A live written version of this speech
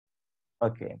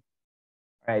Okay.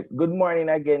 All right. Good morning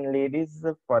again, ladies.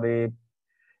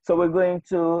 So we're going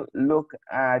to look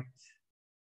at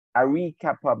a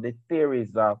recap of the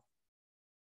theories of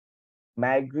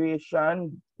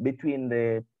migration between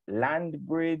the land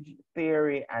bridge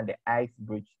theory and the ice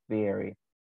bridge theory.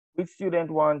 Which student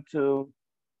want to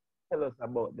tell us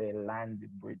about the land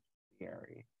bridge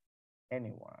theory?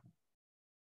 Anyone?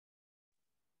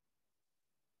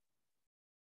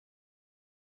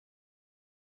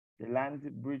 The land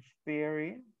bridge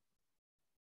theory?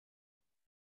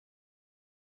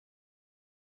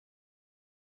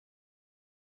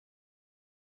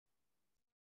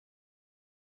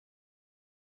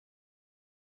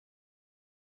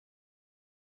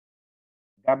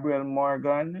 Gabriel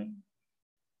Morgan?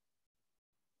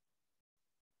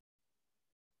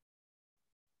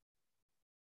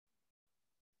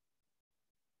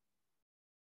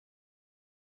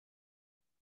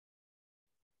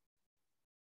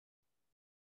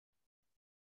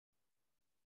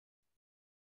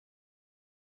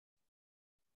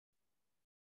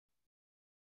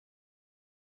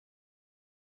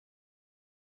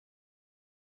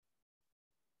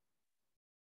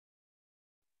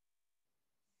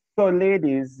 So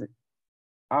ladies,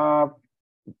 uh,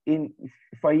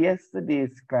 for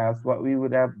yesterday's class, what we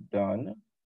would have done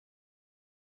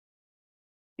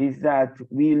is that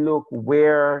we located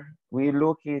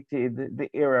the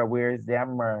area where is the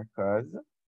Americas.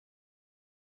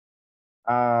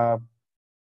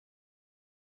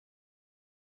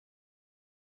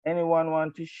 Anyone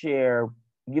want to share,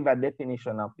 give a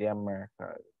definition of the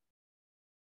Americas?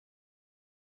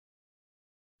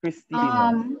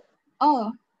 Christina.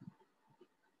 Oh.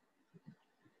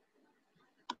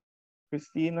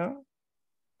 Christina?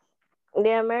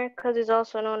 The Americas is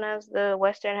also known as the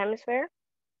Western Hemisphere.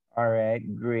 All right,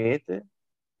 great.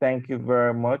 Thank you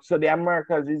very much. So the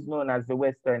Americas is known as the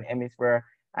Western Hemisphere,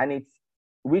 and it's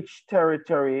which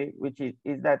territory,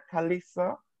 is that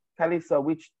Calissa? Calissa,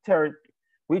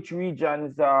 which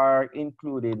regions are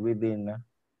included within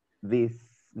the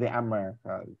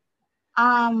Americas?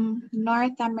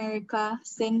 North America,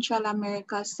 Central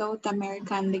America, South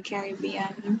America, and the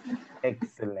Caribbean.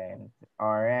 Excellent.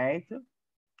 All right.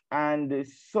 And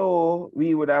so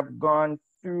we would have gone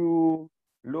through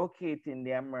locating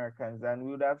the Americans, and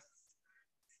we would have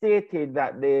stated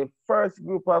that the first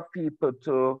group of people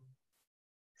to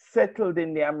settled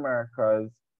in the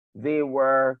Americas, they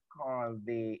were called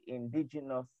the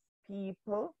Indigenous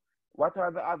people. What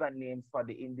are the other names for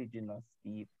the Indigenous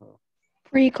people?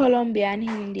 Pre-Columbian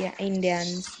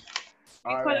Indians.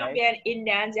 Pre-Columbian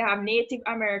Indians, you have Native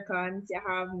Americans, you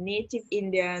have Native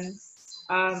Indians,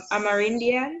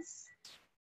 Amerindians.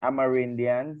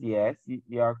 Amerindians, yes,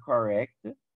 you are correct.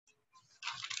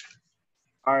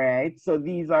 All right, so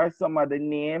these are some of the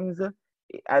names.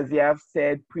 As you have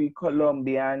said,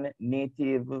 pre-Columbian,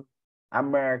 Native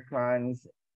Americans,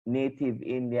 Native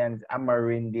Indians,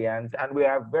 Amerindians, and we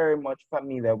are very much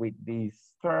familiar with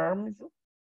these terms.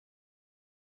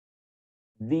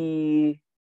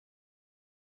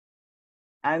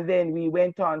 And then we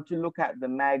went on to look at the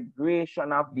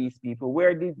migration of these people.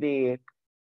 Where did they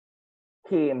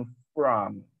came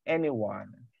from?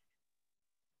 Anyone?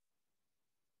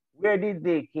 Where did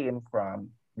they came from?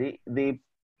 The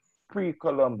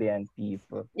pre-Columbian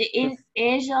people. In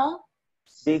Asia?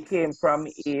 They came from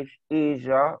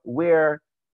Asia, where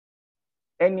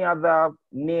any other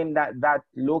name that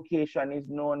location is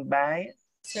known by?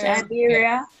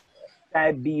 Siberia.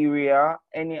 Siberia.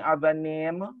 Any other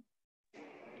name?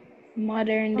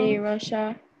 Modern day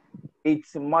Russia.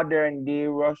 It's modern day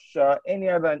Russia. Any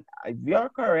other? You're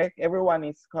correct. Everyone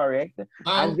is correct.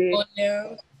 And they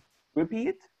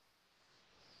repeat.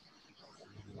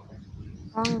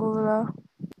 Mongolia.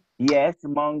 Yes,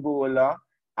 Mongolia.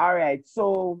 All right.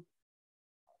 So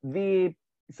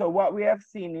what we have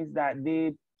seen is that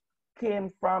they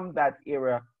came from that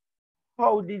era.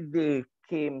 How did they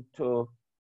came to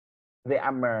the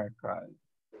Americas?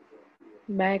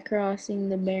 By crossing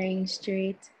the Bering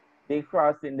Strait. They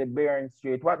crossed in the Bering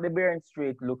Strait. What the Bering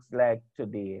Strait looks like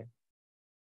today?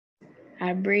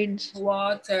 A bridge.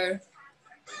 Water.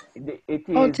 It is.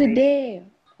 Oh, today.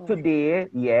 Today,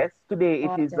 yes. Today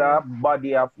it is a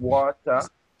body of water.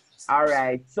 All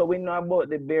right. So we know about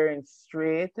the Bering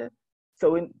Strait.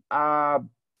 So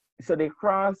so they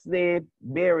cross the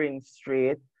Bering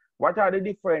Strait. What are the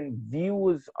different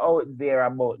views out there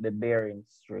about the Bering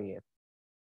Strait?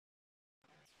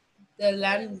 The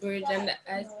land bridge and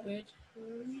the ice bridge.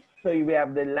 So we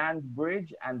have the land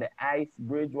bridge and the ice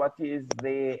bridge. What is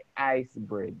the ice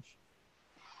bridge?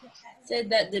 Said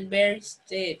that the Bering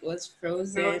Strait was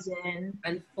frozen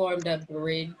and formed a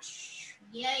bridge.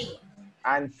 Yay.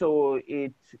 And so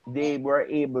they were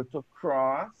able to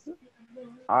cross,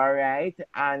 all right,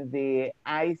 and the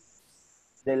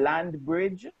land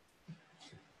bridge.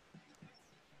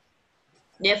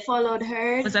 They followed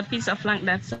her. Was a piece of land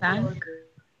that sank.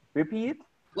 Repeat.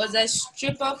 Was a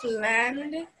strip of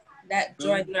land that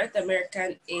joined North America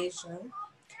and Asia.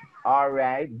 All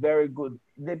right, very good.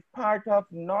 The part of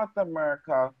North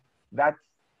America that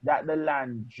the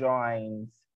land joins,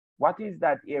 what is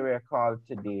that area called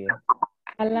today?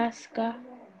 Alaska.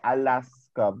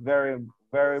 Alaska. Very,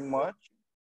 very much.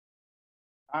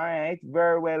 All right,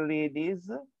 very well, ladies.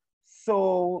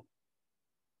 So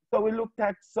we looked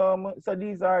at so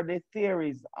these are the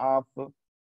theories of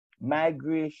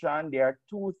migration. There are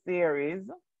two theories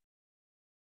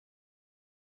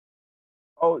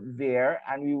out there,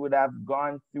 and we would have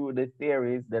gone through the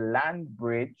theories, the land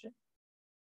bridge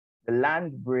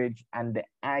and the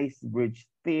ice bridge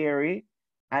theory.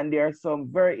 And there are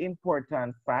some very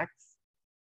important facts.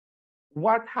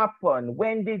 What happened?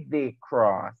 When did they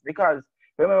cross? Because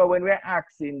remember, when we're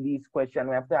asking these questions,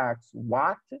 we have to ask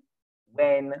what,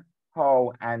 when,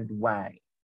 how, and why.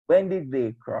 When did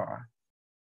they cross?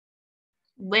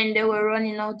 When they were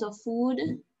running out of food.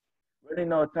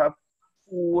 Running out of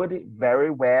food,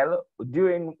 very well.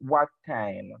 During what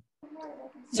time?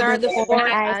 Sir, the Before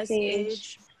Ice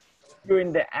Age.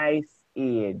 During the Ice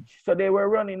Age. So they were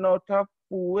running out of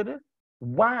food.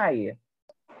 Why?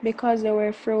 Because they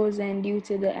were frozen due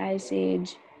to the Ice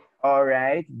Age. All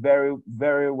right, very,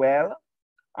 very well.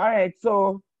 All right,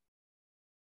 so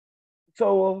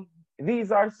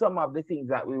these are some of the things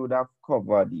that we would have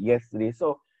covered yesterday.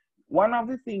 So one of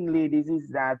the things, ladies, is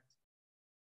that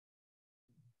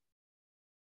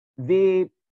the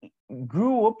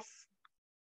groups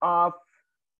of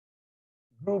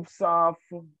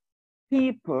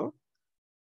people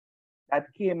that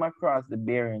came across the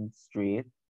Bering Strait,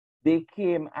 they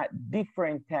came at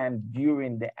different times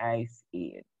during the Ice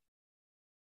Age.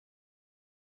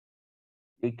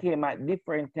 They came at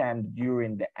different times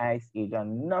during the Ice Age.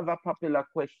 Another popular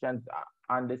question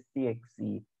on the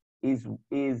CXC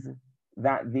is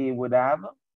that they would have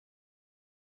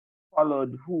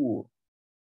followed who?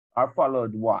 Or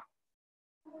followed what?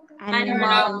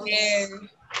 Animals.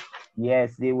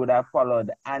 Yes, they would have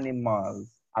followed animals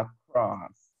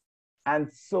across.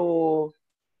 And so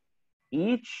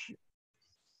the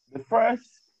first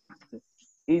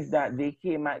is that they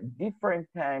came at different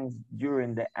times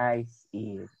during the Ice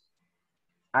Age.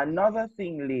 Another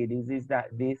thing, ladies, is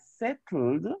that they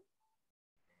settled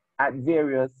at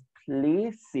various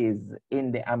places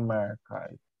in the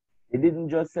Americas. They didn't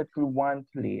just settle one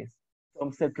place.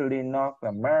 Some settled in North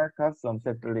America, some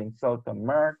settled in South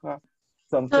America,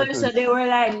 some settled... So they were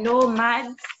like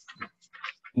nomads?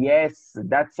 Yes,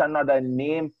 that's another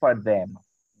name for them,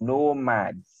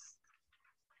 nomads.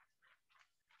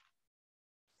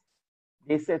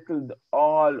 They settled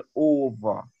all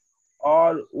over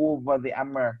the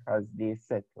Americas. They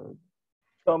settled.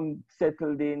 Some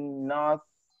settled in north,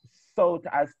 south,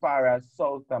 as far as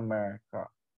South America.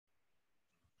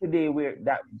 Today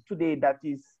that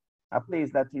is a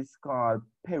place that is called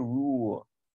Peru.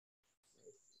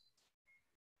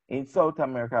 In South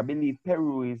America, I believe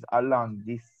Peru is along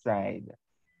this side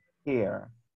here.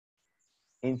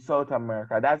 In South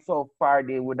America, that's how far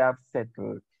they would have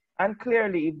settled. And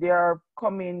clearly, if they are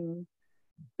coming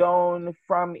down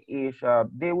from Asia,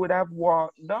 they would have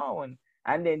walked down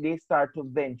and then they start to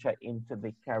venture into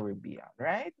the Caribbean,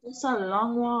 right? It's a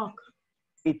long walk.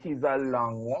 It is a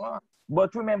long walk.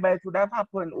 But remember, it would have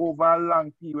happened over a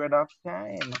long period of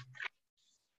time.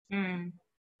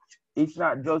 It's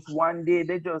not just one day,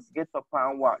 they just get up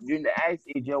and walk. During the Ice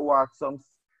Age, you walk, some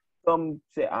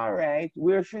say, all right,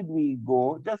 where should we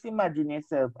go? Just imagine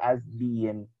yourself as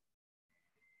being,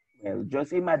 well,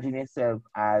 just imagine yourself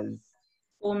as...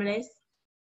 Homeless?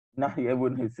 No, you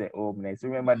wouldn't say homeless.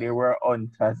 Remember, they were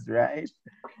hunters, right?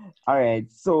 All right,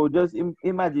 so just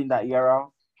imagine that you're a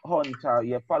hunter,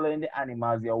 you're following the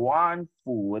animals, you want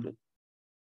food,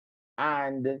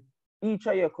 and each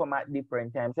of you come at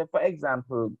different times. So for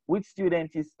example, which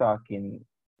student is talking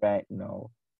right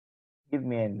now? Give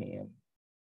me a name.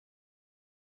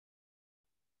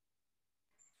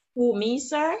 Who, me,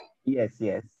 sir? Yes.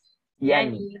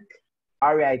 Yannick.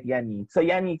 All right, Yannick. So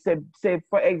Yannick, say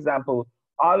for example,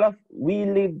 we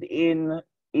lived in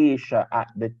Asia at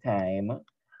the time.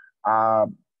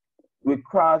 We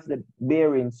crossed the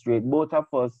Bering Strait, both of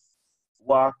us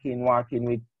walking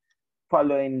with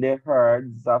following the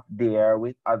herds up there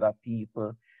with other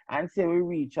people. And say we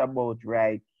reach about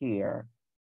right here.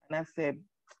 And I said,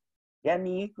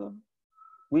 Yannick,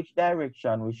 which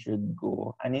direction we should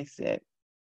go? And he said,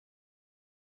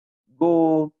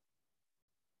 go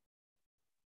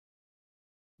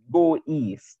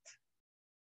east.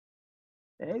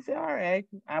 And they say, all right,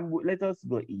 let us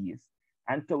go east.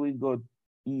 And so we go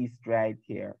east right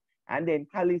here. And then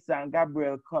Kalisa and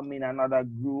Gabriel come in another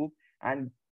group, and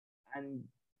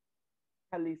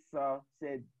Kalisa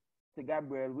said to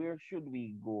Gabriel, where should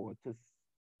we go?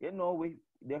 You know,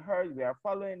 the herd, we are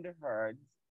following the herds,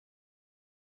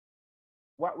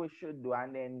 what we should do.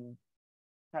 And then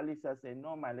Kalisa said,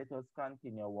 no man, let us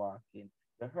continue walking.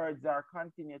 The herds are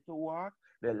continue to walk.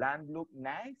 The land look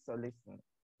nice. So listen,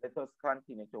 let us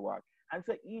continue to walk. And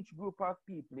so each group of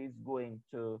people is going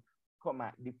to come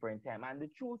at different time. And the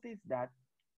truth is that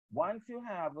once you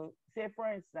have, say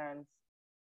for instance,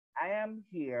 I am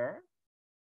here,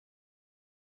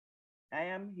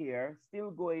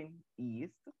 still going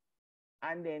east,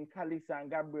 and then Kalisa and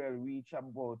Gabriel reach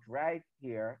about right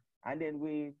here, and then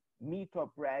we meet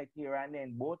up right here, and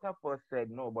then both of us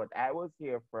said, no, but I was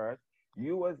here first,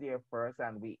 you was here first,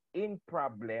 and we in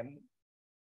problem.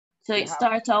 So it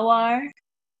starts a war?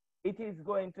 It is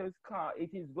going to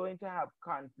have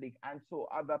conflict, and so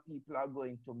other people are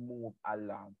going to move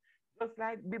along. Just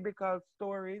like biblical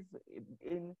stories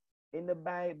in the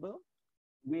Bible,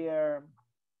 where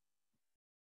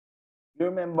you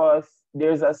remember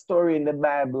there's a story in the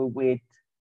Bible with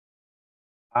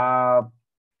I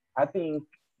think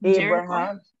Abraham,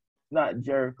 Jericho? not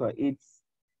Jericho, it's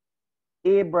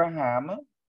Abraham.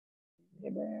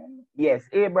 Yes,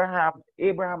 Abraham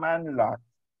and Lot.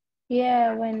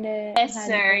 Yeah, when they Yes, had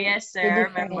sir. the, Yes, sir. the I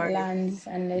different remember. lands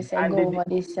and they said And go over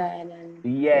this side and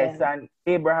yes, yeah. and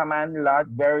Abraham and Lot,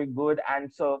 very good.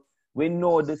 And so we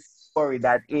know the story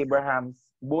that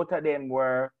both of them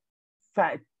were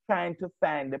trying to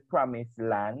find the promised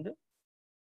land,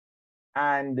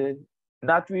 and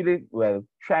not really, well,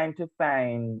 trying to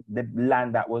find the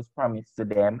land that was promised to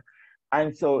them.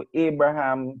 And so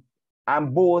Abraham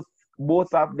and both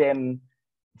of them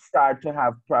start to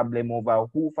have problem over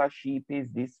who for sheep is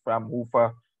this from who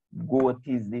for goat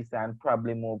is this, and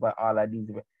problem over all of these.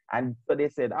 And so they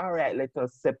said, all right, let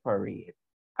us separate.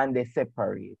 And they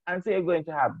separate. And so you're going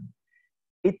to have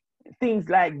it. Things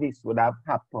like this would have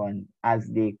happened as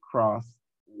they cross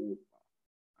over.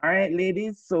 All right,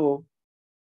 ladies. So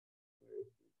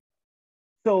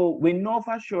we know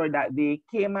for sure that they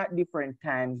came at different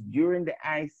times during the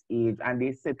Ice Age, and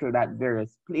they settled at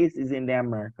various places in the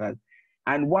Americas.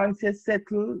 And once you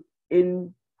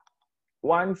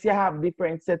have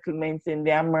different settlements in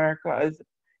the Americas,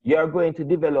 you're going to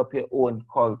develop your own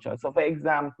culture. So for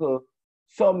example,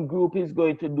 some group is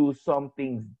going to do some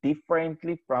things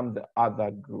differently from the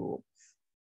other groups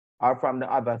or from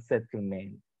the other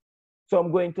settlements.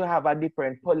 Some going to have a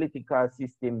different political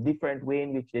system, different way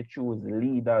in which they choose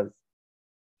leaders.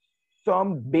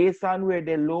 Some, based on where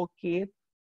they locate,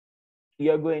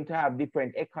 you're going to have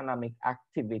different economic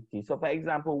activity. So for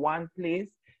example, one place,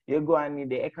 you're going to need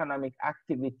the economic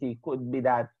activity could be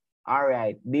that, all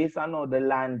right, based on how the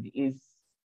land is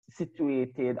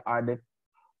situated or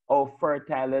how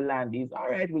fertile the land is, all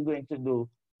right, we're going to do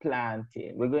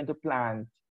planting. We're going to plant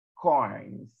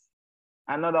corns.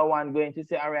 Another one going to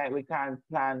say, all right, we can't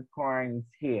plant corns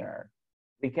here.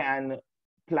 We can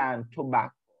plant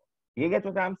tobacco. You get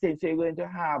what I'm saying? So you're going to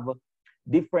have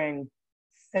different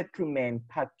settlement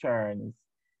patterns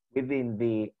within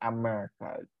the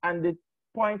Americas. And the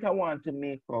point I want to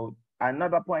make out,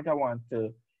 another point I want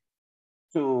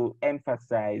to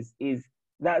emphasize is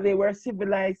that they were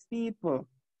civilized people.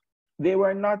 They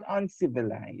were not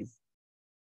uncivilized.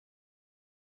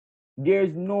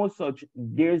 There's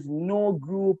no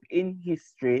group in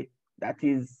history that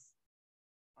is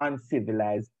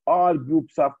uncivilized. All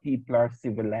groups of people are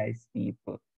civilized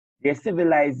people. Their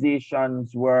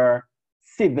civilizations were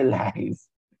civilized.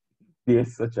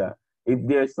 If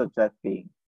there's such a thing.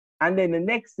 And then the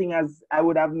next thing, as I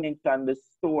would have mentioned, the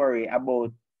story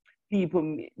about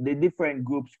people, the different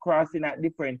groups crossing at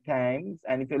different times.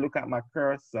 And if you look at my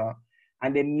cursor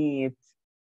and they meet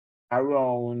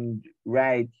around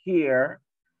right here,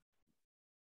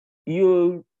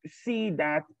 you'll see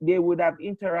that they would have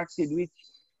interacted with each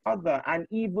other, and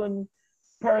even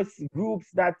groups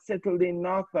that settled in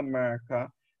North America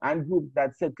and groups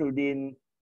that settled in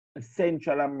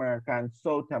Central America and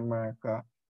South America,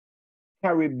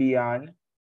 Caribbean,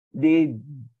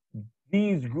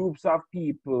 these groups of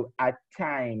people at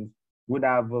times would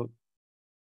have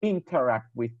interact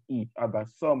with each other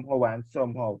somehow and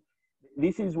somehow.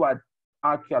 This is what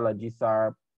archaeologists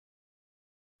are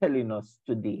telling us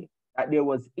today, that there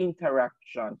was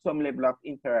interaction, some level of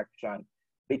interaction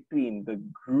between the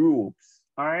groups.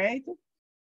 All right.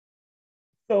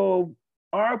 So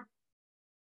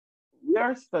we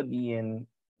are studying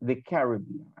the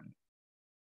Caribbean.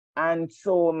 And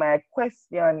so my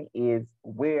question is,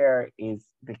 where is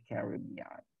the Caribbean?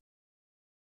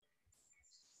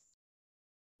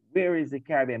 Where is the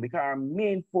Caribbean? Because our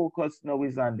main focus now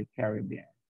is on the Caribbean.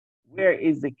 Where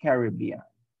is the Caribbean?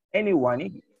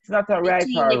 Anyone? It's not a right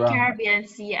Between or the wrong. Caribbean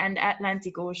Sea and the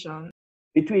Atlantic Ocean.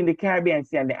 Between the Caribbean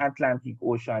Sea and the Atlantic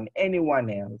Ocean. Anyone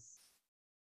else?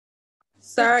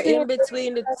 Sir, in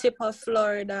between the tip of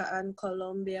Florida and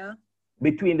Colombia.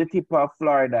 Between the tip of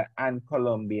Florida and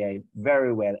Colombia.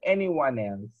 Very well. Anyone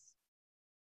else?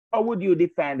 How would you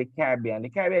define the Caribbean? The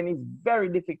Caribbean is very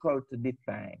difficult to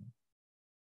define.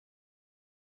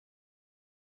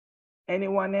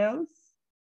 Anyone else?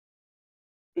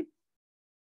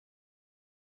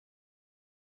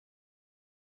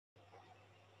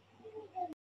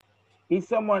 If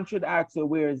someone should ask you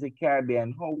where is the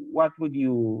Caribbean, what would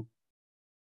you?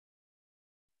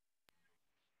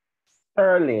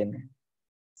 Sterling.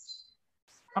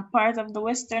 A part of the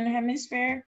Western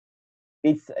Hemisphere?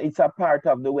 It's a part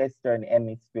of the Western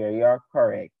Hemisphere. You're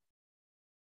correct.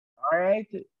 All right.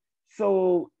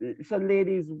 So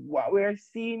ladies, what we're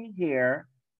seeing here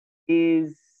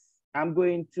is, I'm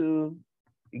going to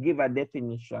give a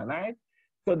definition, all right?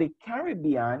 So the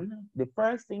Caribbean, the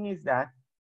first thing is that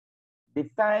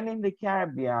defining the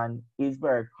Caribbean is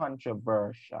very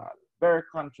controversial,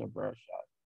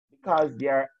 because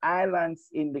there are islands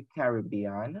in the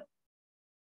Caribbean.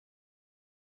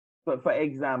 So for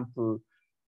example,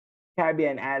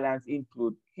 Caribbean islands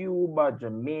include Cuba,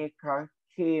 Jamaica,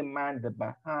 Cayman, the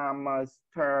Bahamas,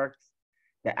 Turks,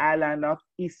 the island of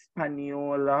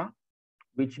Hispaniola,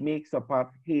 which makes up of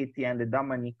Haiti and the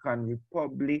Dominican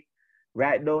Republic.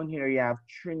 Right down here, you have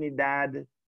Trinidad,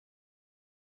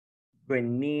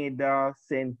 Grenada,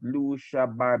 St. Lucia,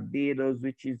 Barbados,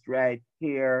 which is right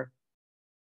here,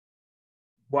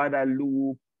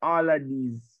 Guadeloupe. All of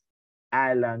these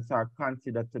islands are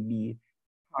considered to be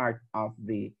part of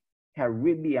the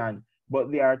Caribbean,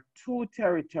 but there are two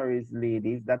territories,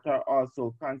 ladies, that are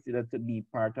also considered to be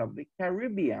part of the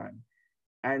Caribbean.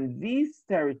 And these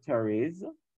territories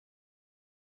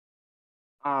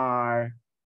are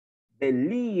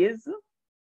Belize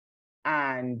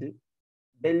and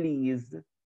Belize.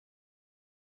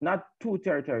 Not two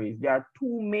territories, there are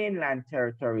two mainland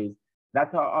territories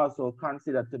that are also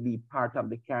considered to be part of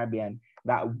the Caribbean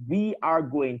that we are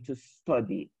going to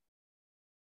study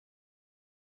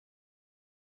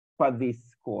for this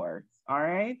course, all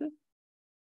right?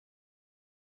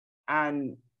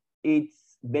 And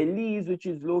it's Belize, which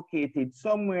is located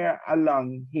somewhere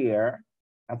along here.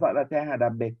 I thought that I had a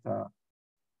better.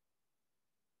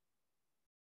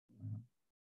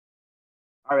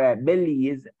 All right,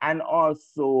 Belize, and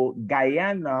also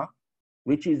Guyana,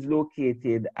 which is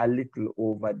located a little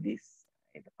over this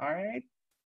side, all right?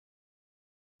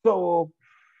 So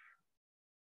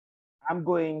I'm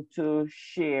going to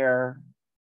share,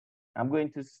 I'm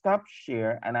going to stop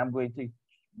share, and I'm going to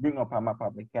bring up a map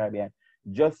of the Caribbean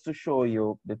just to show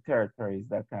you the territories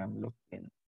that I'm looking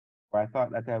for. I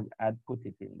thought that I'd put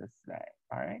it in the slide,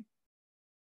 all right?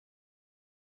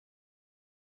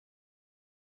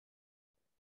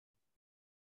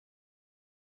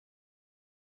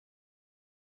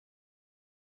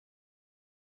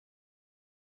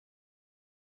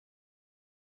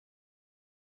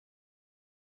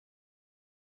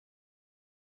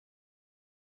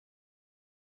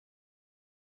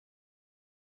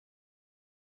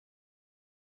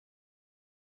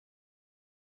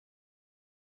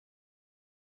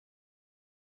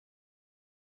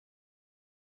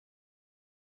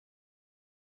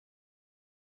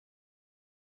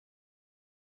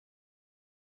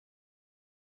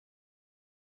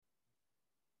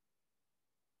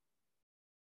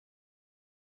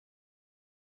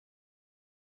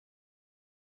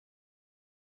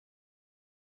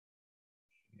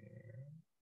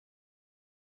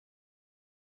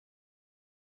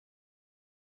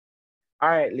 All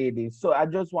right, ladies, so I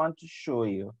just want to show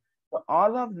you. So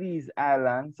all of these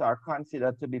islands are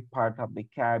considered to be part of the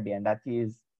Caribbean, that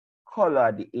is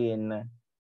colored in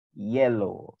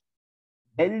yellow.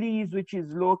 Belize, which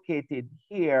is located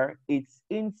here, it's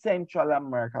in Central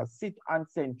America, sit on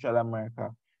Central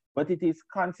America, but it is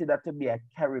considered to be a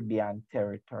Caribbean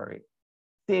territory.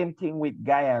 Same thing with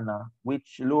Guyana,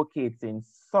 which locates in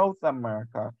South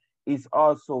America, is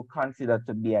also considered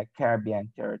to be a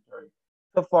Caribbean territory.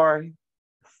 So for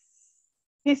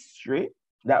history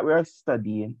that we're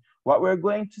studying, what we're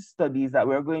going to study is that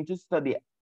we're going to study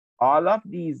all of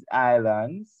these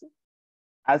islands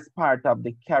as part of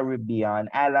the Caribbean,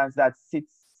 islands that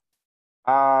sits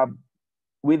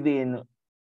within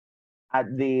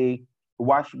at the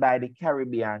washed by the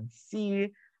Caribbean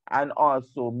Sea, and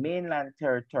also mainland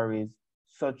territories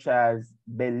such as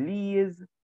Belize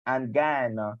and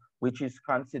Guyana, which is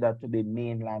considered to be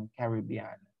mainland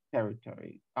Caribbean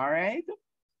territory. All right.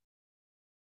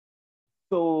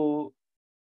 So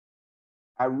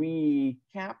a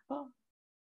recap.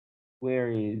 Where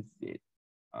is it?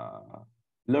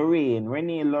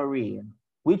 Lorraine.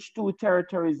 Which two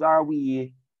territories are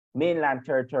we, mainland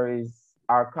territories,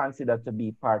 are considered to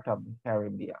be part of the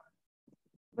Caribbean?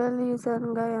 Belize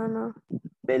and Guyana.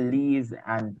 Belize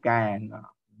and Guyana.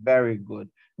 Very good.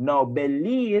 Now,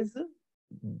 Belize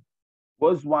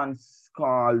was once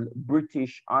called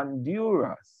British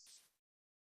Honduras.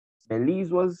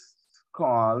 Belize was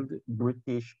called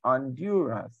British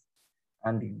Honduras,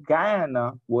 and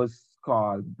Guyana was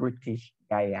called British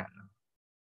Guyana.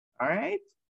 All right?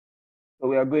 So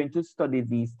we are going to study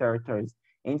these territories.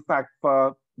 In fact,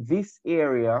 for this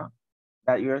area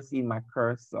that you're seeing my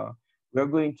cursor, we're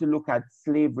going to look at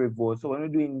slave revolt. So when we're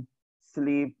doing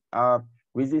slave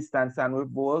resistance and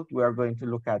revolt, we are going to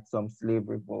look at some slave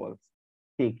revolts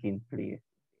taking place.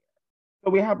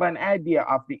 So we have an idea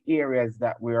of the areas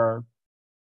that we are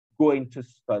going to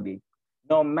study.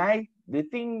 Now, the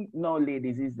thing now,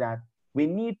 ladies, is that we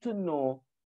need to know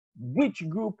which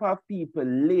group of people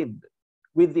lived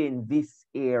within this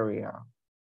area.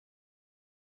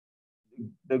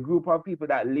 The group of people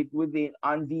that lived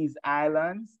on these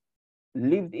islands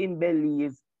lived in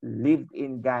Belize, lived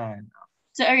in Guyana.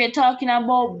 So are you talking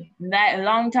about that a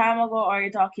long time ago, or are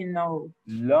you talking now?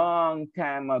 Long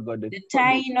time ago. The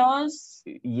Tainos?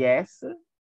 Yes.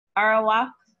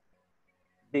 Arawak?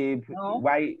 No.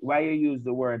 Why you use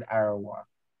the word Arawak?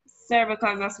 Sir,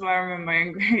 because that's what I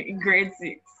remember in grade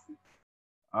 6.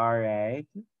 All right.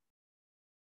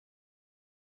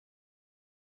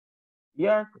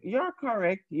 You're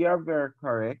correct. You're very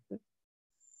correct.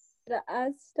 The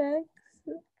Aztecs.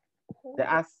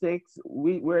 The Aztecs,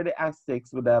 where the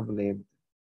Aztecs would have lived.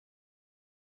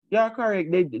 You're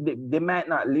correct. They might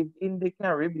not live in the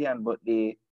Caribbean, but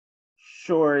they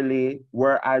surely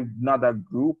were another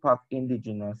group of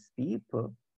indigenous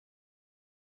people.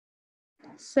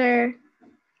 Sir.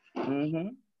 Mm-hmm.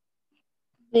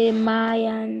 The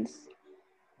Mayans.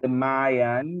 The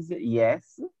Mayans,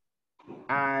 yes.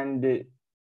 And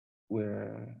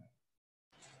where?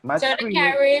 So the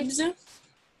Caribs.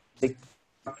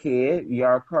 Okay,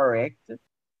 you're correct.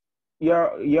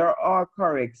 You're all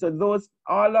correct. So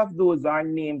all of those are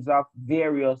names of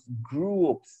various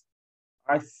groups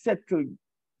or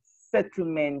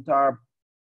settlement or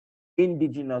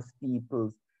indigenous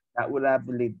peoples that would have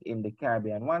lived in the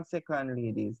Caribbean. 1 second,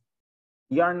 ladies.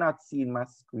 You're not seeing my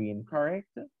screen,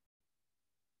 correct?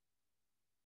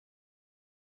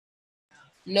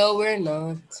 No, we're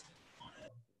not.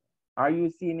 Are you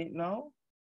seeing it now?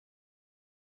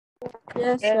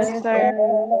 Yes, Yes, sir.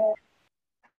 sir.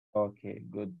 Okay,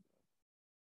 good.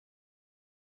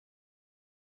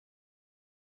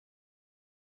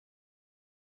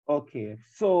 Okay,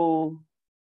 so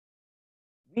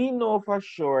we know for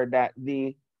sure that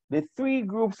the three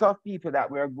groups of people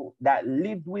that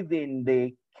lived within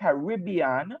the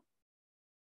Caribbean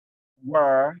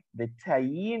were the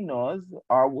Tainos,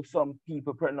 or some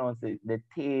people pronounce it the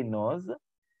Tainos.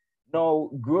 Now,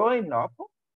 growing up,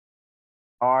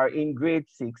 or in grade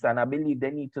 6, and I believe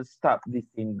they need to stop this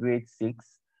in grade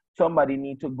 6, somebody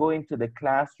need to go into the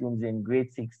classrooms in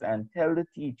grade 6 and tell the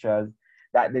teachers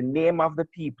that the name of the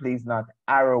people is not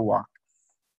Arawaks.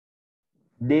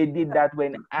 They did that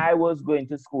when I was going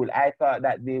to school. I thought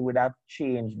that they would have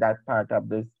changed that part of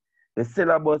the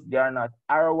syllabus. They are not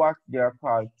Arawaks, they are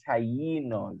called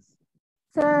Tainos.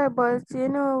 Sir, but you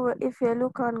know, if you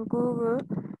look on Google,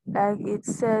 like it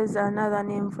says another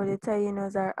name for the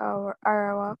Tainos are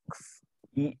Arawaks.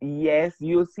 Yes,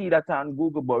 you'll see that on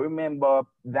Google, but remember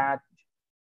that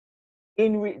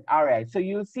all right, so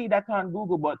you'll see that on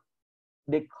Google, but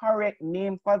the correct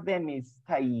name for them is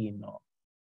Taino.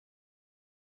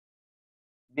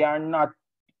 They are not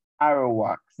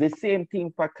Arawaks. The same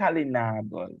thing for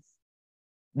Kalinagos.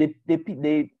 They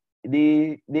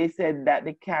said that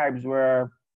the Caribs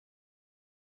were,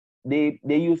 they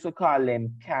used to call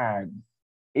them Caribs.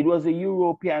 It was the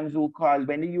Europeans who called,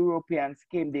 when the Europeans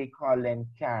came, they called them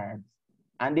Caribs.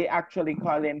 And they actually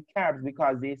call them Caribs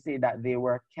because they say that they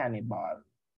were cannibals.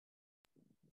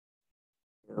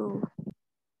 Oh.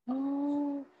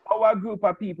 Our group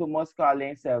of people must call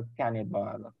themselves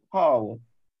cannibal. How?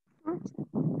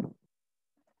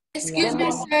 Excuse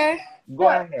me, sir. Go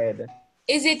ahead.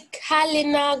 Is it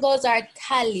Kalinagos or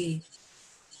Kali?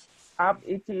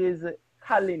 It is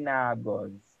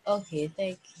Kalinagos. Okay,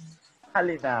 thank you.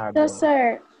 Kalinagos. So,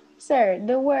 sir, Sir,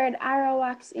 the word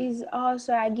Arawaks is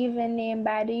also a given name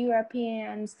by the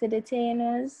Europeans to the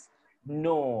Taínos.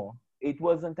 No, it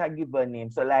wasn't a given name.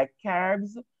 So like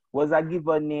Caribs was a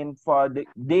given name for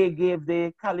they gave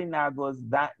the Kalinagos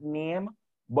that name,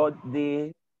 but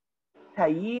the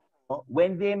Taíno,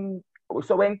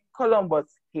 when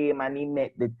Columbus came and he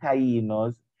met the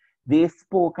Taínos, they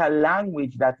spoke a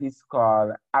language that is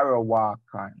called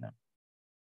Arawakan.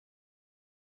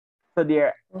 So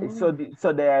their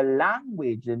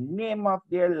language, the name of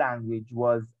their language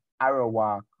was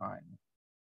Arawakan.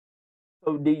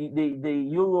 So the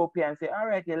Europeans say, all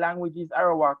right, your language is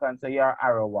Arawakan, so you're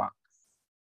Arawaks.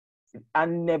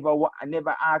 And never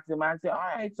ask them and say, all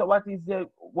right, so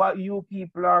what you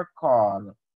people are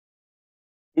called?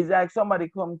 It's like somebody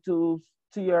come to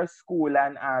your school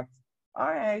and ask, all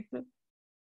right,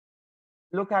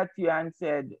 look at you and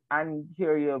said, and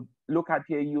hear you look at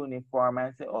your uniform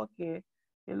and say, okay,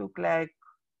 you look like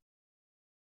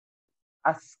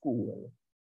a school.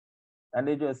 And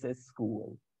they just say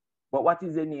school. But what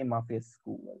is the name of your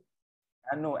school?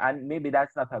 I know, and maybe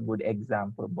that's not a good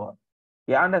example, but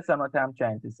you understand what I'm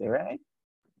trying to say, right?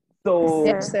 So,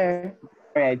 Yes, sir.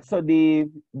 right. So so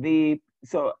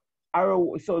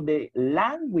the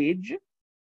language,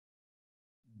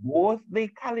 both the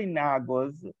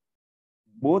Kalinagos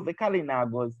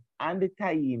and the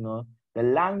Taino, the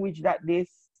language that they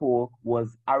spoke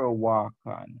was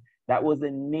Arawakan. That was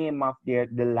the name of the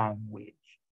language.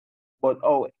 But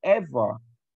however,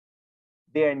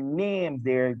 their names,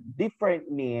 their different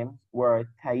names were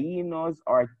Taínos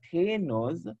or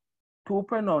Tainos, two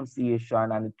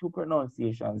pronunciation, and the two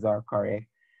pronunciations are correct.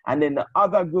 And then the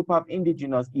other group of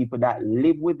indigenous people that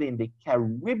live within the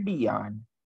Caribbean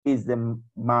is the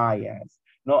Mayas.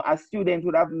 Now, a student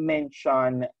would have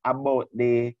mentioned about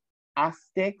the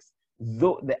Aztecs.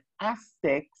 The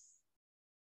Aztecs,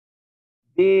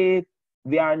 they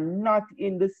are not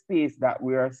in the space that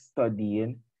we are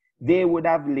studying. They would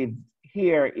have lived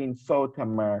here in South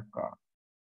America,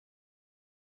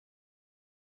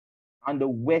 on the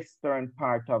western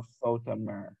part of South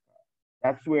America.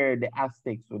 That's where the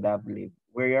Aztecs would have lived.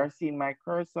 Where you're seeing my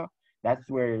cursor, that's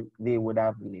where they would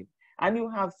have lived. And you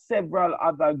have several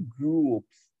other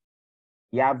groups.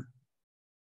 You have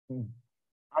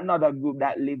another group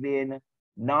that live in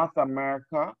North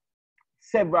America,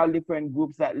 several different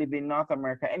groups that live in North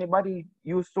America. Anybody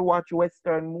used to watch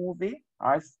Western movie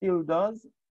or still does?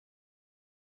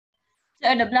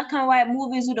 So the black and white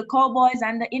movies with the cowboys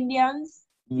and the Indians?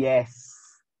 Yes.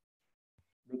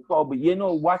 The cowboy. You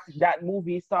know what that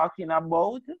movie is talking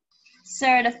about?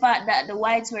 Sir, the fact that the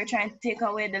whites were trying to take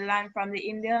away the land from the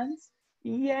Indians?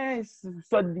 Yes.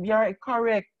 So you're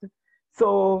correct.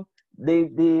 So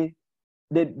the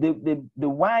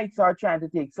whites are trying to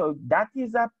take. So that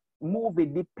is a movie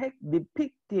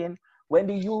depicting when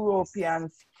the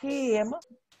Europeans came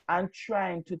and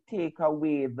trying to take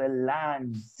away the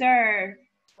land, sir,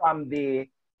 from the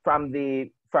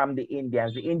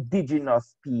Indians, the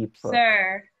indigenous people.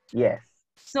 Sir. Yes.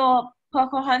 So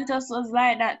Pocahontas was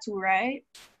like that too, right?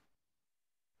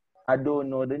 I don't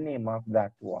know the name of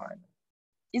that one.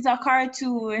 It's a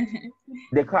cartoon.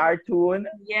 The cartoon?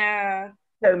 Yeah.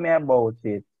 Tell me about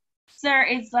it. Sir,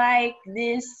 it's like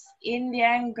this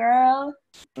Indian girl,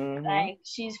 Mm-hmm. like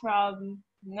she's from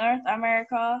North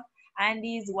America, and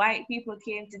these white people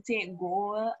came to take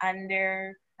gold, and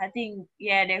they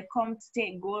come to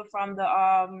take gold from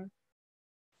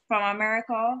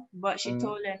America, but she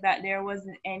told them that there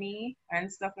wasn't any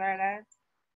and stuff like that.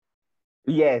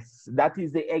 Yes, that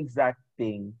is the exact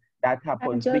thing that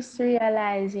happened. I'm just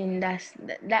realizing that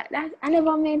I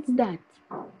never meant that.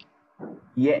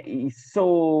 Yeah,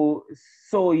 so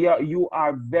yeah, you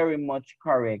are very much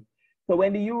correct. So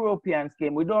when the Europeans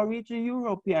came, we don't reach the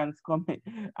Europeans coming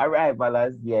arrival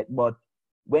as yet, but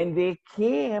when they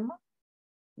came,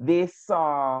 they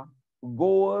saw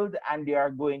gold and they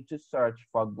are going to search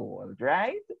for gold,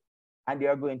 right? And they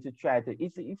are going to try to,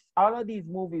 it's all of these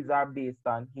movies are based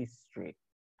on history.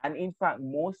 And in fact,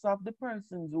 most of the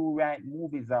persons who write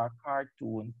movies or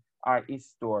cartoons are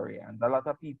historians. A lot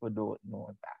of people don't know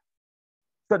that.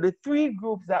 So the three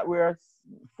groups that we're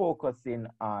focusing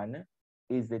on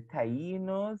is the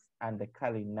Taínos and the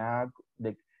Kalinagos,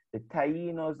 the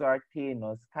Taínos or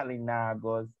Tainos,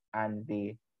 Kalinagos, and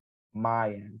the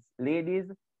Mayans. Ladies,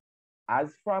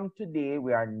 as from today,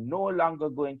 we are no longer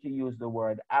going to use the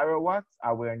word Arawaks,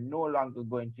 or we're no longer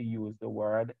going to use the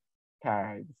word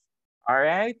Caribs. All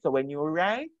right? So when you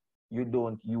write, you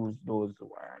don't use those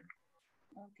words.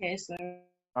 Okay, sir.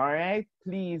 All right?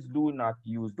 Please do not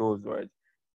use those words.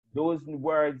 Those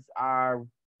words are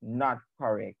not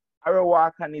correct.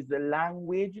 Arawakan is the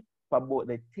language for both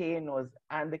the Taínos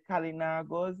and the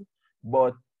Kalinagos,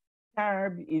 but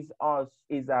Carib is also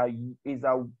is a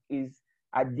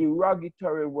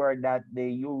derogatory word that the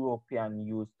European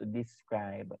used to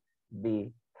describe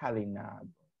the Kalinago.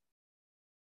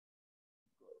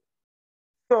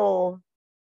 So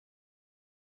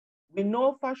we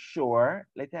know for sure,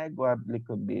 let I go a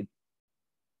little bit.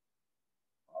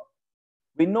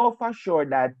 We know for sure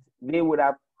that they would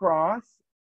have crossed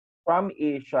from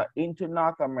Asia into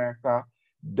North America,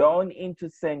 down into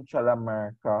Central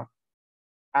America,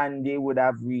 and they would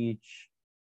have reached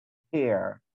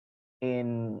here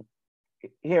in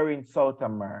South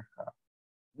America.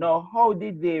 Now, how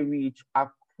did they reach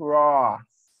across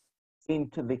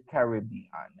into the Caribbean?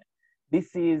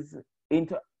 This is in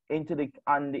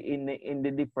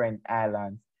the different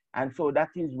islands, and so that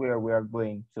is where we are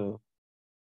going to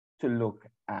look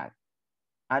at.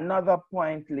 Another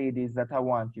point, ladies, that I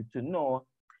want you to know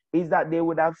is that they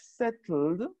would have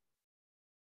settled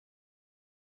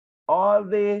all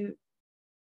the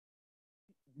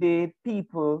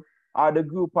people or the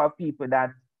group of people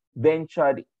that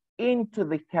ventured into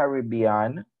the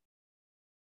Caribbean.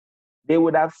 They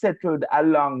would have settled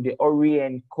along the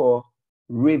Orinoco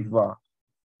River.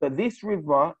 So this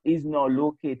river is now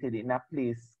located in a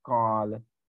place called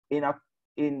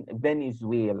in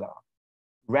Venezuela.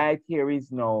 Right here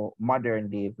is now modern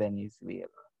day Venezuela.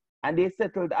 And they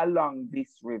settled along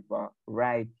this river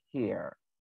right here.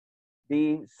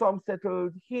 Some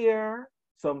settled here,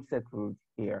 some settled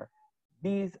here.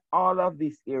 All of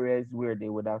these areas where they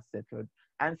would have settled.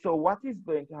 And so what is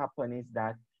going to happen is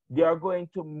that they are going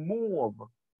to move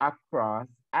across.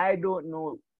 I don't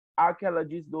know,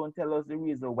 archaeologists don't tell us the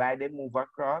reason why they move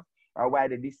across or why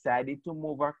they decided to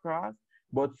move across,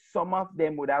 but some of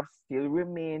them would have still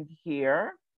remained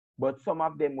here, but some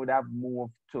of them would have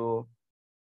moved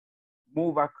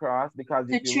across because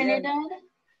To Trinidad?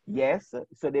 Yes,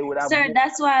 so they would have. Sir,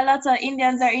 that's why a lot of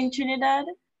Indians are in Trinidad?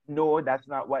 No, that's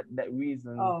not what the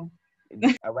reason. Oh.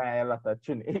 Why a lot of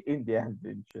Indians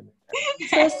in Trinidad.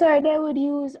 So, sir, they would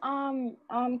use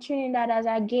Trinidad as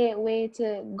a gateway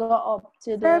to go up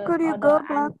to the. Sir, could you go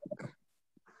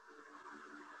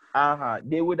back?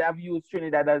 They would have used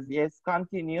Trinidad as, yes,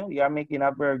 continue. You are making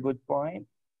a very good point.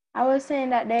 I was saying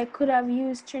that they could have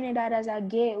used Trinidad as a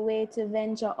gateway to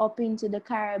venture up into the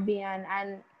Caribbean,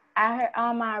 and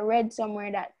I read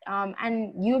somewhere that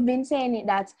and you've been saying it,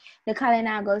 that the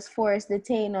Kalinagos forced the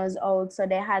Taínos out, so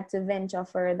they had to venture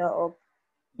further up.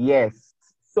 Yes.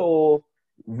 So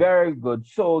very good.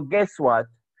 So guess what?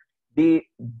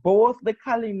 Both the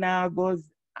Kalinagos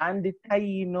and the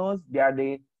Taínos,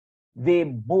 they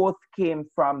both came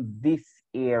from this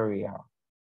area.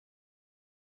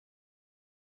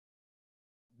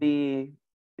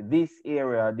 This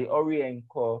area, the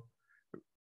Orinoco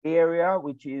area,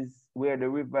 which is where the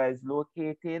river is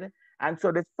located. And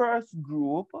so the first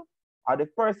group, or the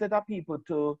first set of people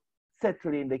to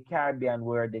settle in the Caribbean,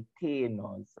 were the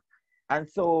Taínos. And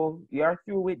so you're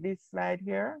through with this slide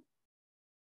here.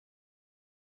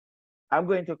 I'm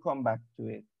going to come back to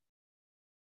it.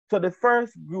 So the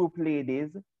first group,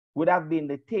 ladies, would have been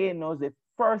the Taínos, the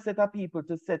first set of people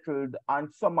to settle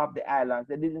on some of the islands.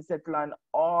 They didn't settle on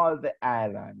all the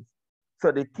islands.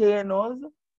 So the Taínos,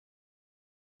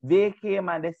 they came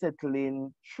and they settled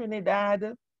in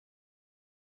Trinidad.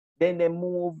 Then they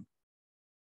moved,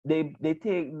 they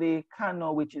take the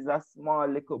canoe, which is a small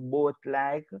little boat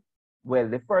like. Well,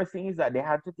 the first thing is that they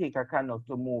had to take a canoe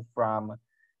to move from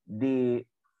the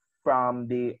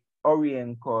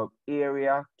Orinoco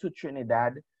area to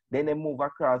Trinidad. Then they move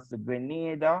across to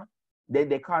Grenada. Then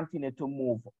they continue to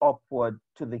move upward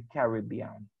to the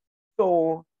Caribbean.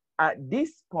 So at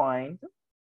this point,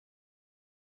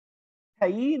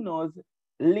 Taínos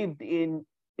lived in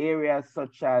areas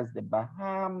such as the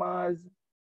Bahamas,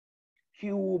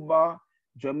 Cuba,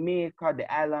 Jamaica,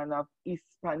 the island of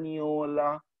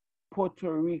Hispaniola,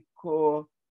 Puerto Rico,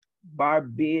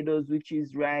 Barbados, which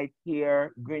is right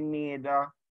here, Grenada,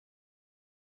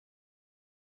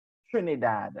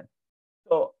 Trinidad.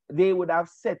 So they would have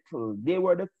settled. They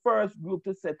were the first group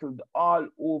to settle all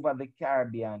over the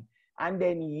Caribbean. And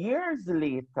then years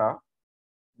later,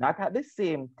 not at the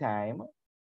same time,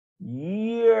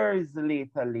 years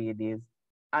later, ladies,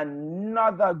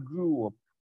 another group,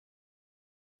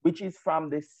 which is from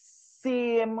the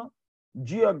same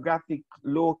geographic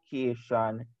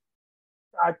location,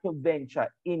 start to venture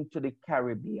into the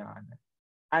Caribbean.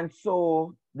 And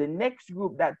so the next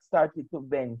group that started to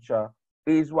venture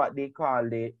is what they call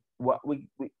the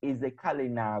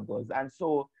Kalinagos. And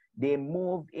so they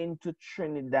moved into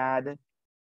Trinidad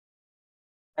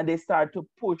and they start to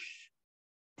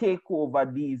take over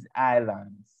these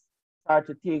islands. start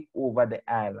to take over the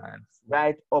islands,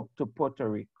 right up to Puerto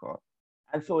Rico.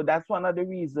 And so that's one of the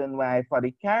reasons why for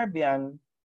the Caribbean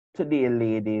today,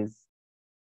 ladies,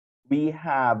 we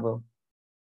have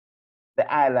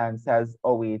the islands as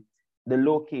always the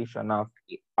location of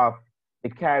the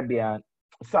Caribbean.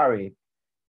 Sorry,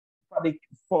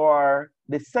 for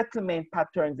the settlement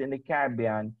patterns in the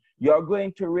Caribbean, you're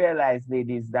going to realize,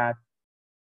 ladies, that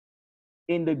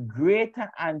in the Greater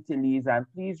Antilles, and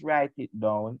please write it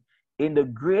down, in the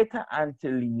Greater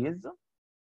Antilles,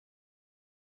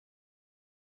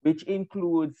 which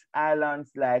includes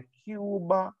islands like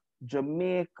Cuba,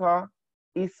 Jamaica,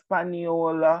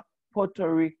 Hispaniola,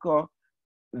 Puerto Rico,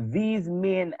 these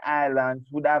main islands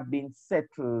would have been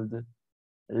settled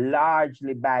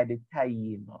largely by the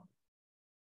Taínos.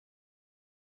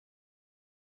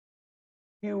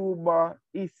 Cuba,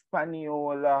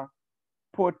 Hispaniola,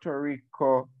 Puerto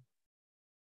Rico,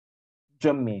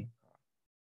 Jamaica,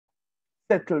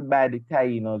 settled by the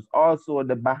Taínos, also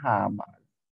the Bahamas.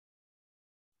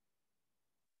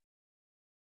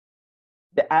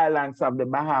 The islands of the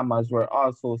Bahamas were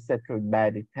also settled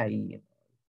by the Taínos.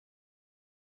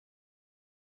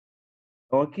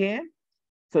 Okay?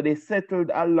 So they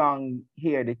settled along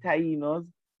here. The Taínos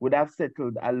would have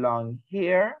settled along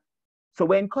here. So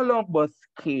when Columbus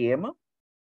came,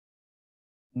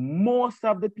 most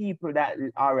of the people that,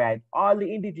 all right, all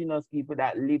the indigenous people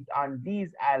that lived on these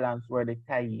islands were the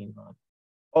Taínos.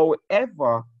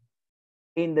 However,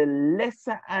 in the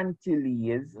Lesser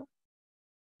Antilles,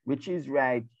 which is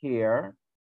right here,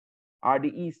 or the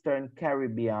Eastern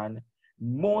Caribbean,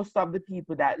 most of the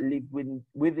people that lived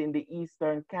within the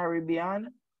Eastern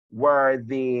Caribbean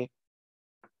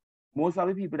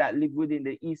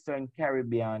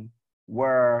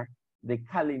were the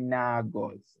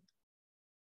Kalinagos.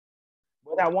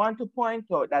 But I want to point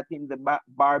out that in the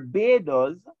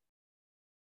Barbados,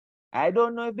 I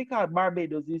don't know if because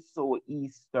Barbados is so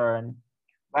eastern,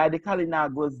 why the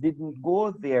Kalinagos didn't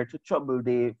go there to trouble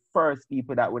the first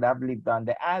people that would have lived on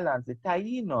the islands, the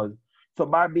Taínos. So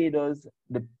Barbados,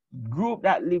 the group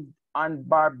that lived on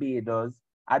Barbados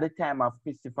at the time of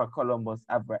Christopher Columbus'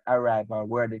 arrival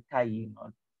were the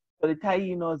Taínos. So the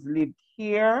Taínos lived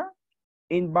here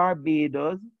in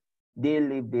Barbados. They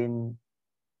lived in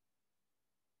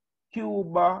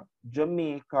Cuba,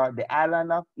 Jamaica, the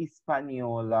island of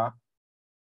Hispaniola,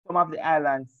 some of the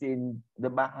islands in the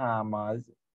Bahamas,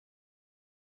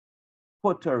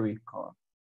 Puerto Rico.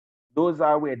 Those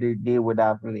are where they would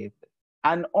have lived.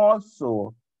 And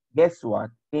also, guess what?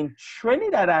 In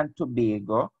Trinidad and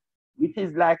Tobago, which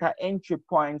is like an entry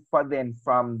point for them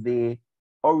from the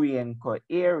Orinoco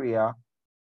area,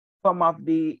 some of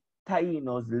the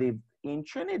Taínos lived in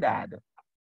Trinidad.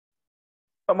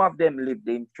 Some of them lived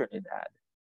in Trinidad.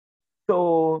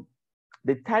 So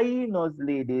the Taínos,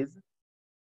 ladies,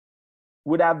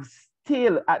 would have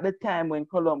still, at the time when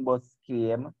Columbus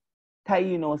came,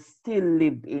 Taínos still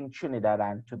lived in Trinidad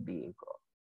and Tobago.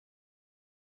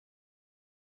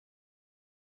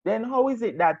 Then how is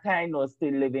it that Taínos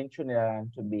still live in Trinidad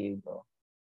and Tobago,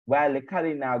 while the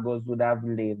Kalinagos would have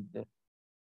lived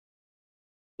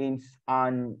in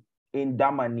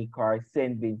Dominica or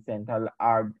St. Vincent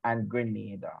and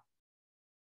Grenada?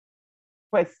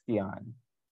 Question.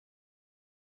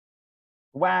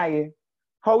 Why?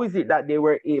 How is it that they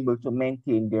were able to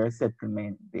maintain their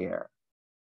settlement there?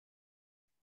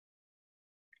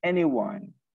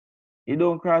 Anyone? You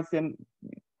don't cross them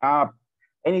up.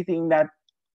 Anything that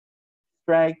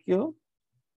strike you?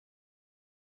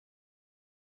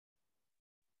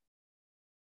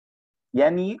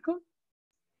 Yannick?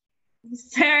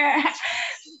 Sir,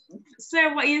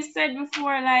 what you said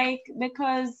before, like,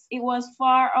 because it was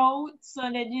far out, so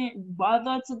they didn't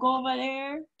bother to go over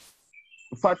there?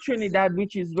 For Trinidad,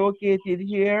 which is located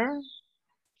here?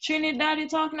 Trinidad you're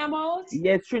talking about?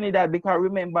 Yes, Trinidad, because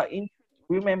remember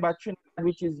Trinidad,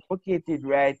 which is located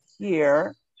right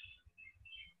here.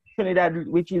 Trinidad,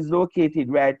 which is located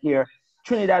right here.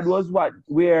 Trinidad was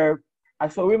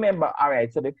so remember, all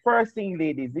right, so the first thing,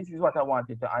 ladies, this is what I want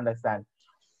you to understand.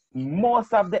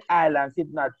 Most of the islands, if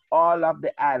not all of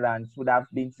the islands, would have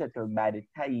been settled by the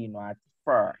Taino at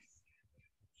first.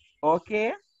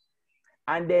 Okay?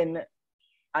 And then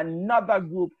another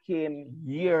group came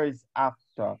years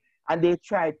after, and they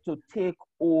tried to take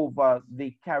over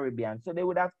the Caribbean. So they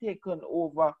would have taken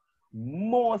over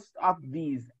most of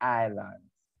these islands,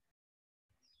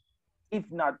 if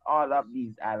not all of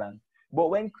these islands.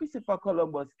 But when Christopher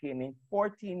Columbus came in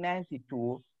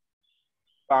 1492,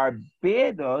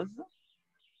 Barbados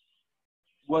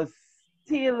was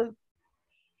still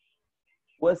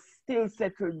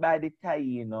settled by the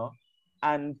Taino,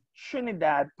 and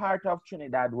Trinidad, part of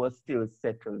Trinidad was still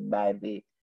settled by the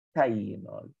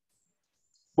Taínos.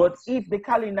 But if the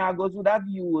Kalinagos would have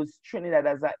used Trinidad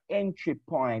as an entry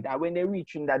point, and when they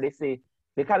reach Trinidad, they say,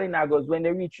 the Kalinagos, when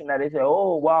they reach Trinidad, they say,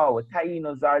 oh, wow,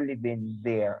 Taínos are living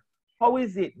there. How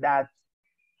is it that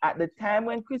at the time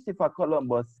when Christopher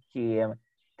Columbus came,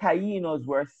 Taínos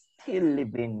were still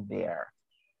living there?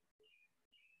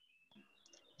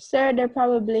 Sir, they're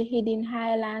probably hidden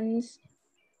highlands.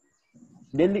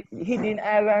 The hidden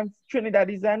islands, Trinidad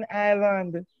is an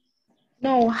island.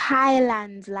 No,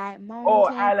 highlands, like mountains. Oh,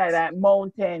 island, like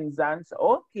mountains. And so,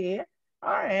 okay,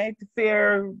 all right,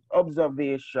 fair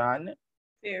observation.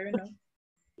 Fair enough.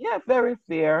 Yeah, very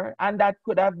fair. And that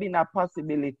could have been a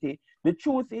possibility. The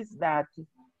truth is that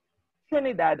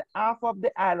Trinidad, half of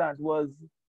the island was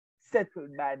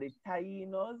settled by the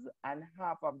Taínos and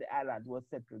half of the island was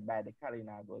settled by the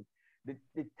Kalinagos. The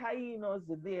Taínos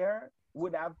there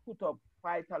would have put up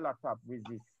quite a lot of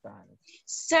resistance.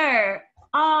 Sir,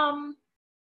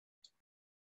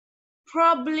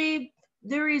 probably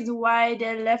the reason why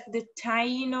they left the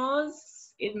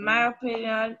Taínos, in my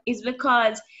opinion, is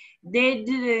because they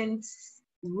didn't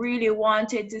really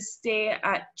wanted to stay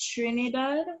at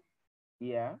Trinidad.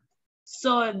 Yeah.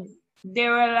 So they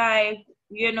were like,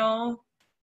 you know,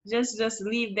 just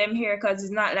leave them here because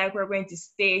it's not like we're going to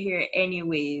stay here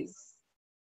anyways.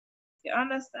 You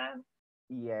understand?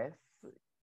 Yes.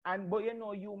 But you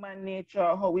know, human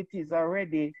nature, how it is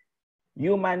already.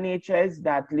 Human nature is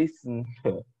that, listen,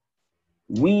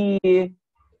 we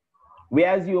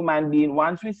as human beings,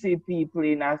 once we see people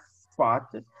in a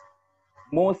spot,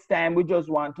 most time we just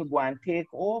want to go and take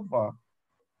over.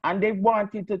 And they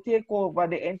wanted to take over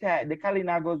the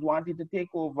Kalinagos wanted to take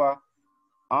over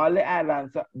all the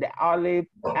islands, all the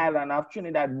island of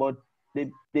Trinidad, but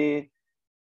they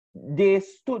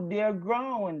stood their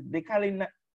ground. The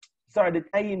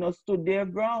Taínos stood their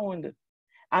ground.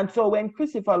 And so when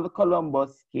Christopher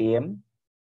Columbus came,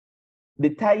 the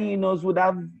Taínos would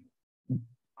have,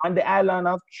 on the island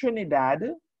of Trinidad,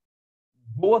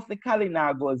 both the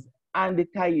Kalinagos and the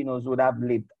Taínos would have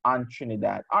lived on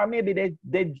Trinidad. Or maybe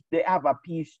they have a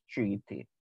peace treaty.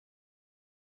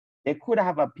 They could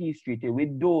have a peace treaty, we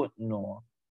don't know.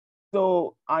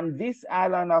 So on this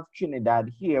island of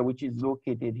Trinidad here, which is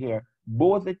located here,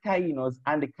 both the Taínos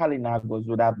and the Kalinagos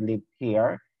would have lived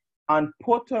here. On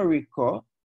Puerto Rico,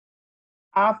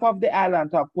 half of the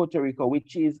island of Puerto Rico,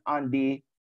 which is on the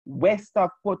west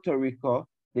of Puerto Rico,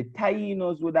 the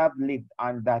Taínos would have lived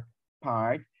on that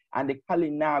part, and the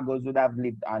Kalinagos would have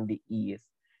lived on the east.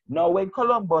 Now, when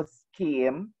Columbus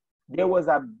came, there was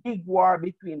a big war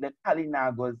between the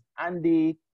Kalinagos and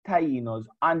the Taínos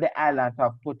on the island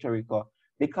of Puerto Rico,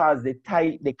 because the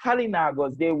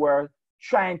Kalinagos, they were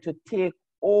trying to take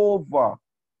over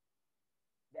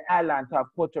the island of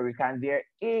Puerto Rico, and their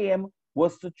aim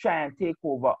was to try and take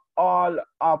over all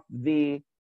of these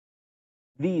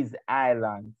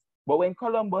islands. But when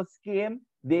Columbus came,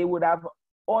 they would have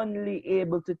only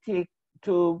able to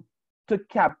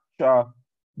capture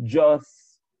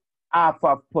just half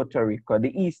of Puerto Rico,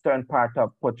 the eastern part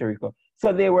of Puerto Rico.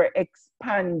 So they were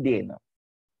expanding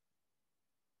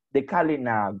the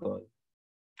Kalinagos.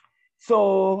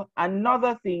 So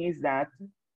another thing is that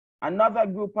another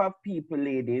group of people,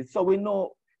 ladies, so we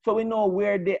know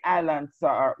where the islands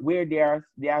are, where they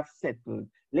are settled.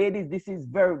 Ladies, this is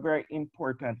very, very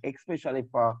important, especially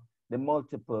for the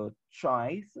multiple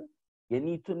choice. You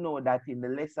need to know that in the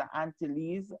Lesser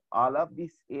Antilles, all of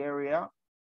this area,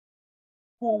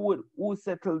 who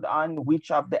settled on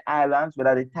which of the islands,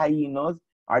 whether the Taínos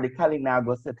or the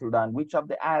Kalinagos settled on which of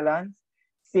the islands.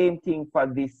 Same thing for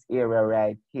this area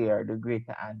right here, the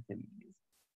Greater Antilles.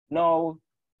 Now,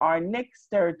 our next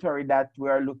territory that we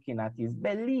are looking at is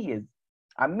Belize,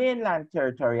 a mainland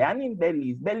territory. And in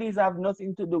Belize have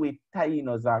nothing to do with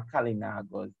Taínos or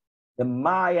Kalinagos. The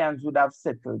Mayans would have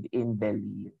settled in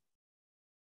Belize,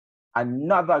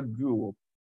 another group.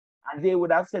 And they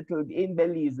would have settled in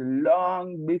Belize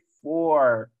long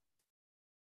before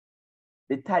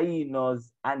the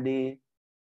Taínos and the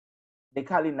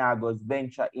Kalinagos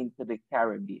venture into the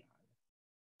Caribbean.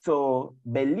 So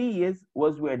Belize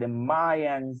was where the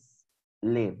Mayans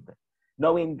lived.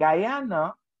 Now in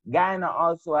Guyana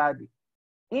also had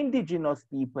indigenous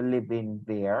people living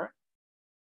there.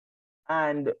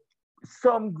 And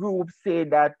some groups say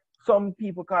that some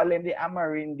people call them the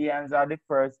Amerindians or the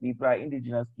first people or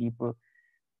indigenous people.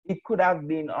 It could have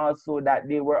been also that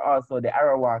they were also the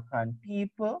Arawakan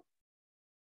people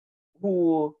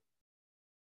who,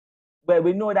 well,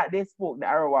 we know that they spoke the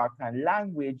Arawakan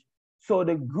language. So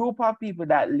the group of people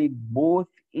that lived both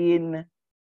in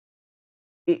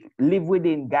live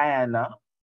within Guyana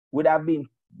would have been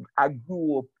a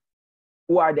group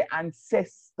who are the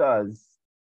ancestors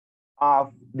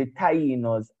of the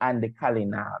Tainos and the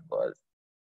Kalinagos.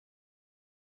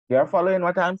 You're following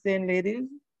what I'm saying, ladies?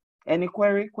 Any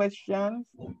questions?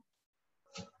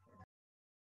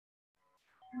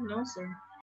 No, sir.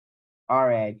 All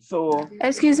right, so.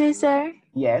 Excuse me, sir.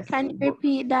 Yes. Can you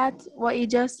repeat that, what you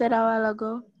just said a while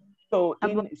ago? So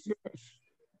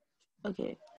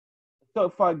okay. So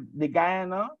for the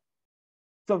Guyana,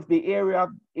 so the area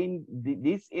in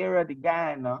this area, the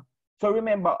Guyana. So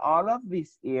remember all of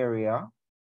this area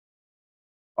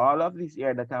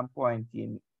that I'm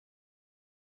pointing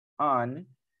on,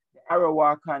 the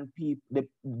Arawakan people,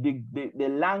 the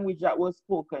language that was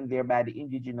spoken there by the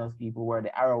indigenous people were the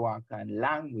Arawakan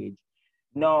language.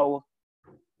 Now,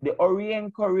 the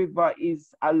Orinoco River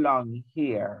is along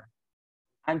here.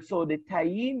 And so the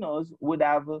Tainos would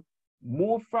have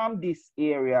moved from this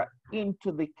area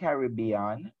into the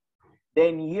Caribbean.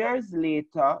 Then years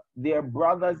later, their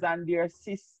brothers and their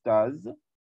sisters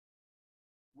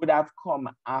would have come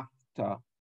after.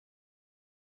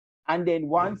 And then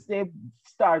once they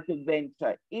start to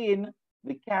venture in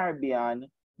the Caribbean,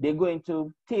 they're going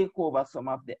to take over some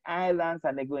of the islands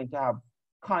and they're going to have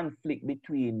conflict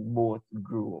between both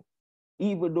groups,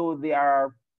 even though they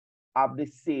are of the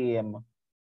same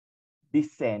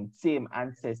descent, same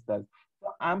ancestors. So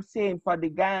I'm saying for the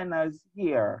Guyaners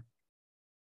here,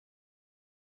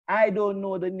 I don't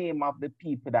know the name of the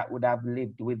people that would have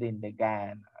lived within the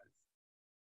Guyaners,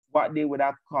 what they would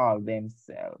have called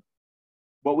themselves.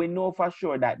 But we know for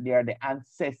sure that they are the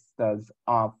ancestors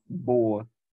of both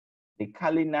the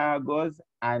Kalinagos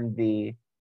and the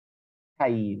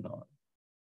Tainos.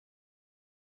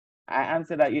 I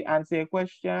answer that. You answer your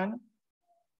question?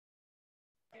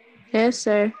 Yes,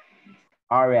 sir.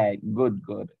 All right, good.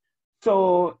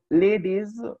 So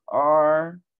ladies,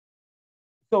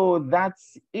 so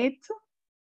that's it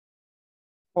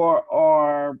for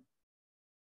our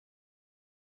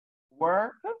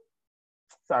work.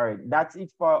 Sorry, that's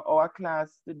it for our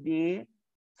class today.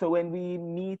 So when we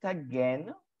meet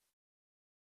again,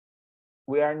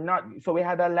 we had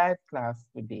a live class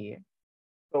today.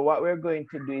 So what we're going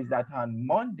to do is that on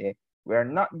Monday, we're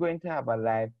not going to have a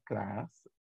live class.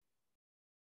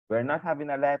 We're not having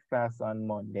a live class on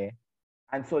Monday.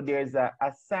 And so there's an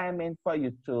assignment for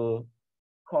you to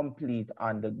complete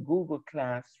on the Google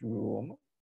Classroom.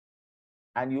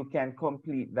 And you can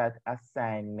complete that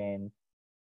assignment.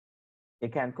 You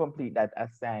can complete that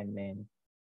assignment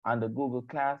on the Google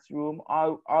Classroom.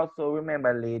 Also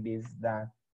remember, ladies, that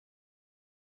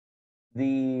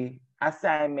the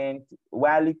assignment,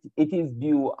 while it is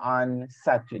due on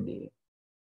Saturday,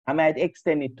 I might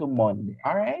extend it to Monday,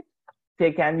 all right? So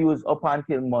you can use up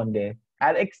until Monday.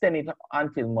 I'll extend it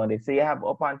until Monday. So you have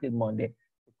up until Monday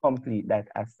to complete that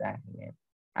assignment.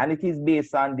 And it is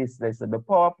based on this lesson. The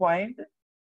PowerPoint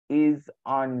is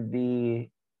on the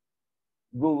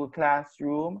Google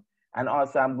Classroom. And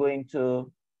also I'm going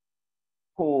to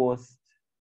post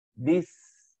the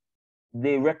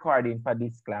recording for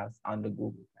this class on the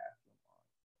Google Classroom.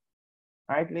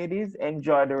 All right, ladies,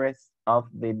 enjoy the rest of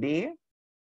the day.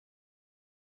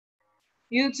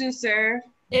 You too, sir.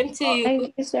 Same to you.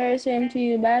 Thank you, sir. Same to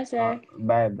you. Bye, sir.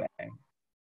 Bye-bye.